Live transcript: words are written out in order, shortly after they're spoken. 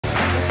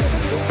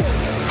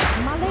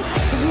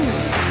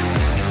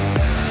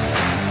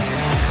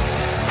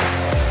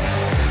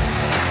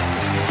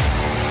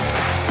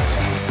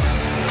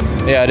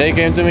Yeah, they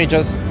came to me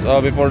just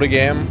before the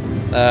game,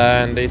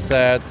 and they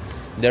said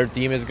their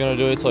team is gonna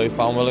do it, so if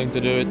I'm willing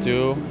to do it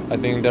too. I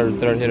think their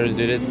third hitter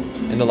did it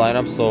in the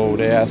lineup, so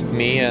they asked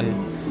me,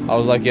 and I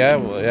was like, yeah,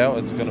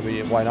 it's gonna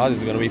be, why not?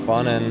 It's gonna be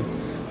fun. And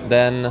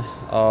then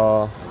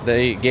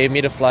they gave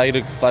me the flag.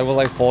 The flag was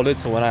like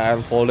folded, so when I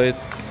unfolded,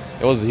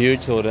 it was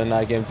huge. So then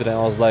I came to them.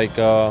 I was like,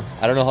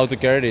 I don't know how to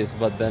carry this,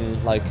 but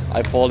then like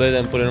I folded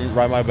and put it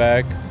right my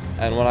back.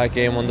 And when I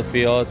came on the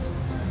field,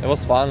 it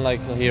was fun,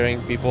 like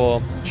hearing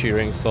people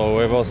cheering. So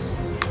it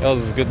was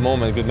a good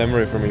moment, good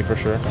memory for me for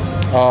sure.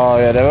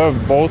 Yeah, they were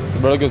both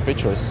really good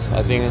pitchers.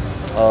 I think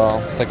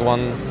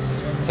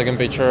second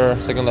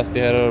pitcher, second lefty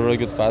had a really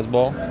good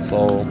fastball.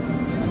 So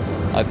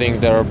I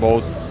think they were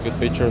both good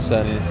pitchers,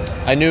 and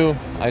I knew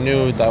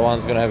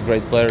Taiwan's gonna have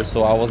great players,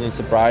 so I wasn't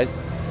surprised.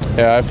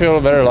 Yeah, I feel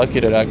very lucky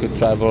that I could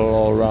travel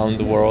all around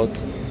the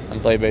world and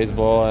play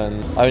baseball,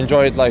 and I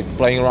enjoyed like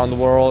playing around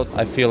the world.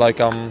 I feel like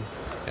I'm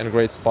in a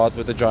great spot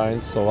with the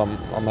Giants, so I'm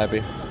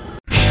happy.